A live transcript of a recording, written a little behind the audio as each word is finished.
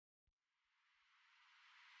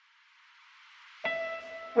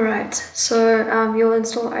Alright, so you'll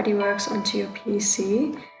install IDWorks onto your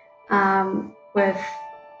PC with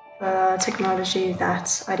the technology that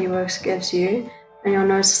IDWorks gives you. And you'll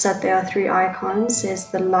notice that there are three icons. There's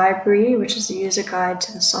the library, which is the user guide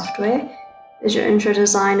to the software. There's your intro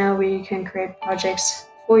designer, where you can create projects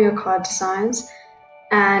for your card designs.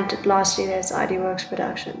 And lastly, there's IDWorks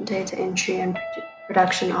production, data entry and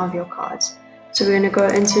production of your cards. So we're going to go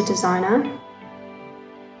into designer.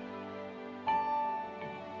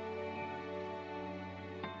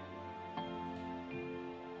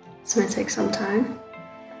 It's going to take some time.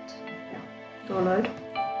 Download.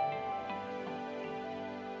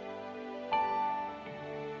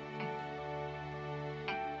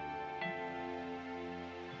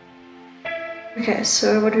 Okay,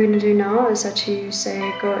 so what we're going to do now is that you say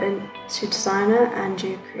go into designer and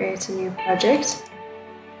you create a new project.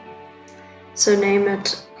 So name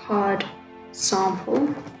it card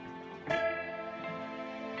sample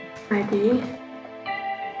ID,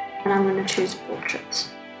 and I'm going to choose portrait. So,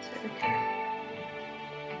 okay.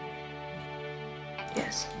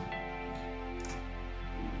 Yes.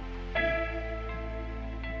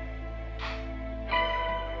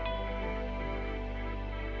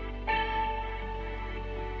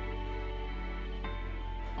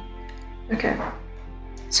 Okay,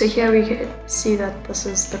 so here we can see that this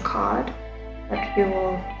is the card that we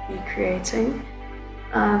will be creating,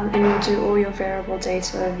 and you'll do all your variable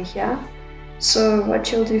data over here. So what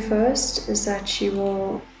you'll do first is that you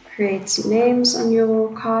will create names on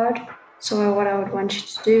your card. So what I would want you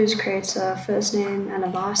to do is create a first name and a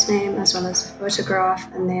last name, as well as a photograph,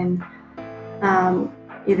 and then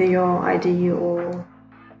either your ID or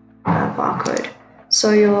barcode.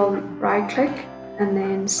 So you'll right click and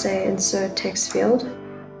then say insert text field,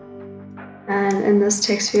 and in this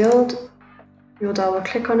text field you'll double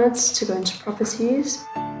click on it to go into properties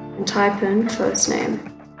and type in first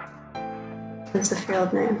name as the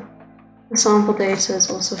field name. The sample data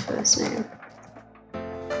is also first name.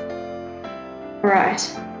 Alright,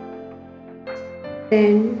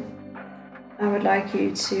 then I would like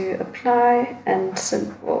you to apply and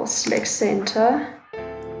select center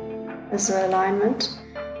as the alignment,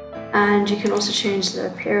 and you can also change the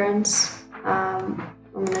appearance. I'm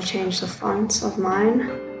going to change the font of mine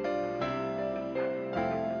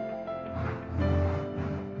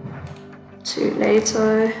to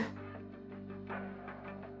Lato,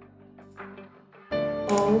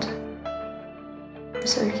 bold.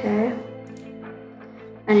 It's okay,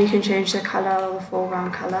 and you can change the color or the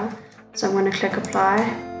foreground color. So I'm going to click apply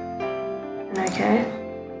and OK.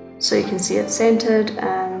 So you can see it's centered,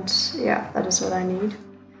 and yeah, that is what I need.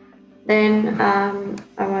 Then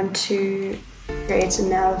I want to create a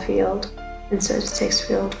null field, insert a text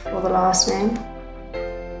field for the last name.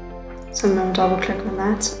 So I'm going to double click on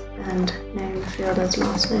that and name the field as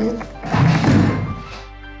last name.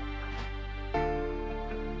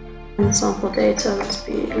 And the sample data must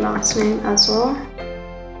be last name as well.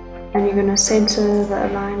 And you're going to center the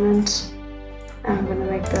alignment, and I'm going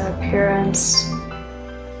to make the appearance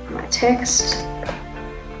my text.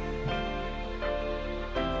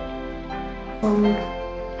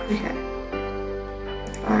 Okay.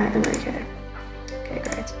 Apply and OK. Okay,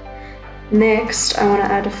 great. Next, I want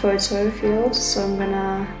to add a photo field, so I'm going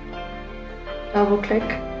to double click.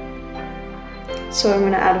 So I'm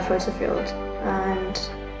going to add a photo field, and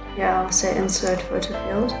yeah, I'll say insert photo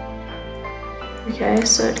field. Okay,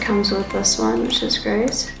 so it comes with this one, which is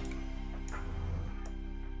great.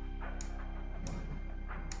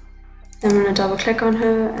 I'm going to double click on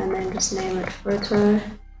her and then just name it photo.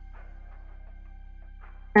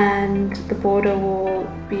 And the border will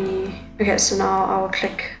be, okay, so now I will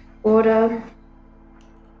click border.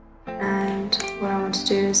 And what I want to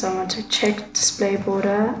do is I want to check display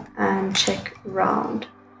border and check round.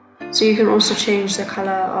 So you can also change the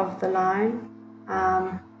color of the line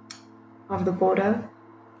of the border,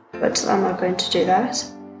 but I'm not going to do that.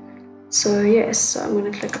 So yes, so I'm going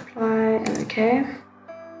to click apply and OK.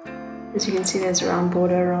 As you can see, there's a round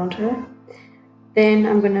border around her. Then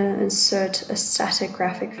I'm going to insert a static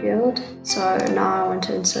graphic field. So now I want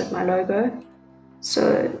to insert my logo.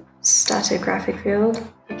 So static graphic field,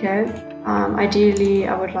 okay. Ideally,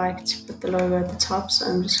 I would like to put the logo at the top, so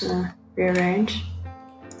I'm just going to rearrange.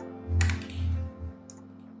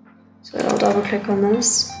 So I'll double click on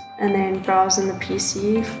this and then browse in the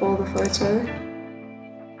PC for the photo.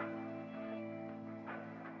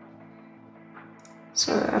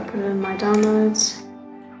 So I put it in my downloads.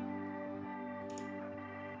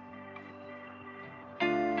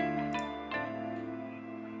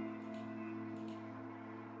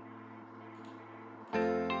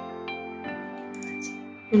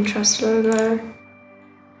 Entrust logo.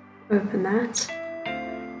 open that.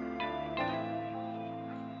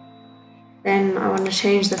 Then I want to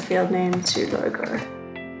change the field name to logo.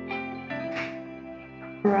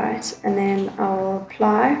 Alright, and then I'll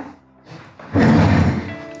apply.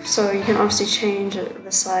 So you can obviously change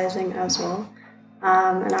the sizing as well.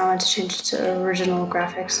 And I want to change it to original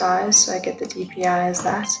graphic size, so I get the DPI as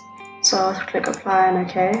that. So I'll click apply and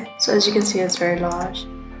OK. So as you can see, it's very large.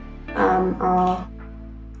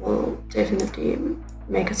 We'll definitely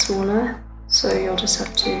make it smaller. So you'll just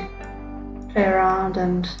have to play around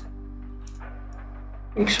and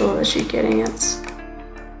make sure that you're getting it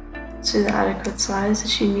to the adequate size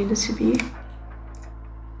that you need it to be.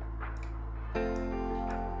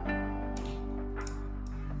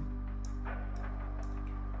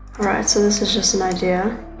 Alright, so this is just an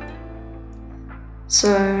idea.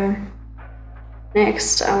 So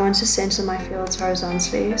next I want to center my fields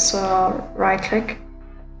horizontally. So I'll right click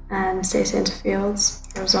and say center fields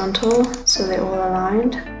horizontal, so they're all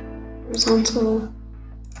aligned. Horizontal.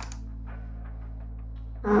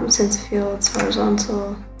 Center fields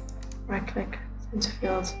horizontal. Right click, center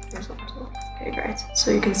fields horizontal. Okay, great.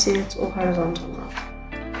 So you can see it's all horizontal now.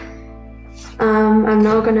 I'm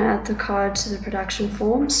now going to add the card to the production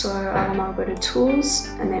form, so I'll now go to Tools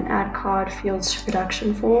and then Add Card Fields to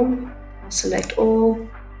Production Form. I'll select all,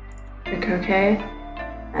 click OK,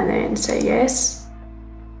 and then say yes.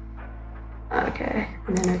 Okay,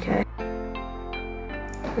 and then OK.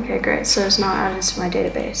 Okay, great, so it's now added to my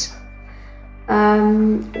database.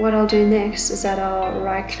 What I'll do next is that I'll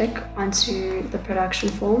right click onto the production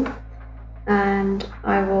form and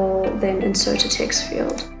I will then insert a text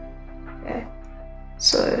field. Okay,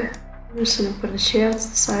 so I'm just going to put it here to the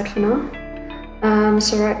side for now.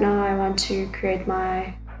 So right now I want to create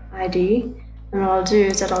my ID, and what I'll do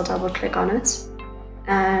is that I'll double click on it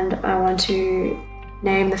and I want to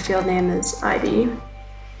name the field name as ID.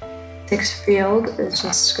 Text field is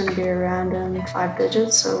just going to be a random 5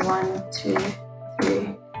 digits, so 1, 2,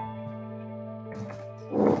 3,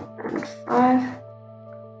 4, and 5.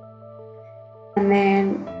 And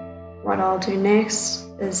then what I'll do next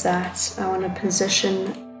is that I want to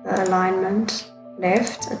position the alignment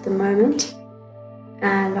left at the moment,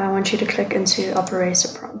 and I want you to click into operator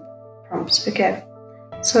prompts. Okay,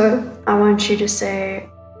 so I want you to say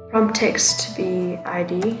prompt text to be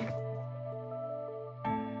ID,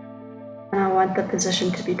 and I want the position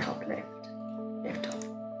to be top left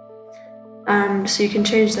top. So you can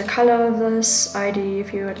change the color of this ID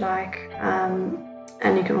if you would like,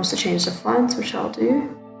 and you can also change the font, which I'll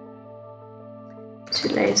do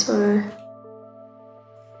to laser.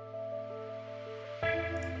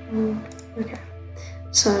 Okay,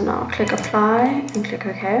 so now click apply and click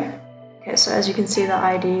OK. Okay, so as you can see, the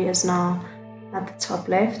ID is now at the top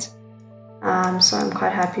left, so I'm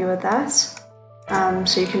quite happy with that.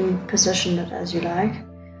 So you can position it as you like.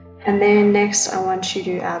 And then next I want you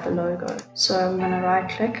to add the logo. So I'm going to right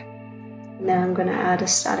click and then I'm going to add a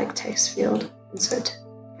static text field, insert.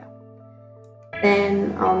 Yeah.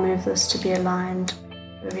 Then I'll move this to be aligned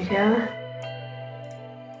over here.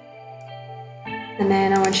 And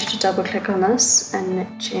then I want you to double click on this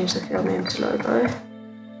and change the field name to logo.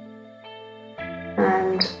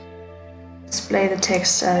 And display the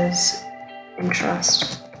text as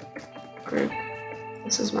Entrust group.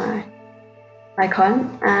 This is my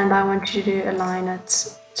icon, and I want you to align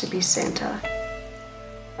it to be center.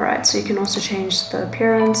 Alright, so you can also change the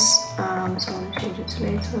appearance. So I want to change it to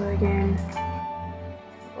later again.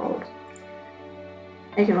 Bold.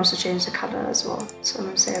 You can also change the color as well. So I'm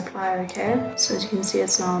going to say apply OK. So as you can see,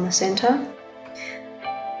 it's now in the center.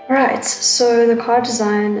 Alright, so the card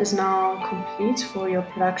design is now complete for your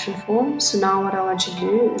production form. So now what I want you to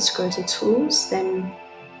do is go to Tools, then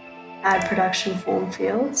Add Production Form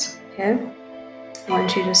Fields. Okay, I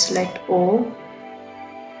want you to select all,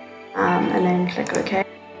 and then click OK.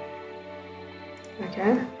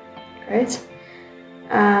 Okay, great.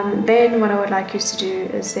 Then what I would like you to do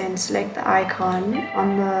is then select the icon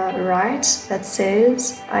on the right that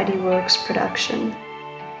says ID Works Production.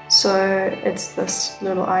 So it's this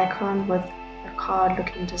little icon with a card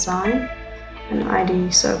looking design, an ID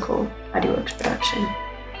circle, ID Works Production.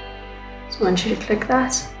 So I want you to click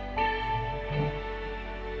that.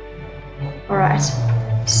 Alright,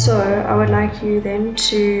 so I would like you then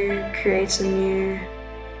to create a new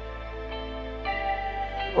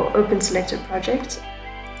or open selected project.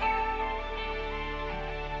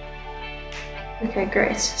 Okay,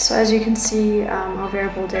 great. So as you can see, our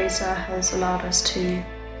variable data has allowed us to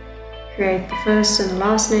create the first and the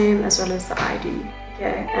last name as well as the ID,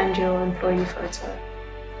 okay, and your employee photo.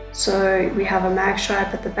 So we have a mag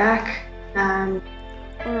stripe at the back.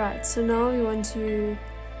 Alright, so now we want to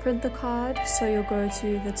print the card. So you'll go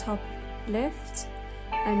to the top left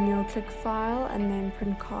and you'll click File and then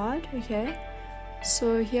Print Card. Okay,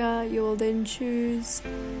 so here you'll then choose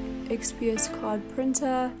XPS card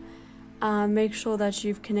printer. Make sure that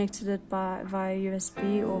you've connected it via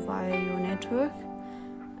USB or via your network,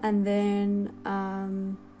 and then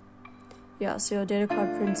yeah, so your data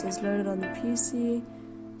card printer is loaded on the PC.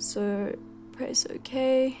 So press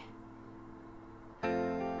OK.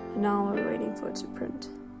 And now we're waiting for it to print.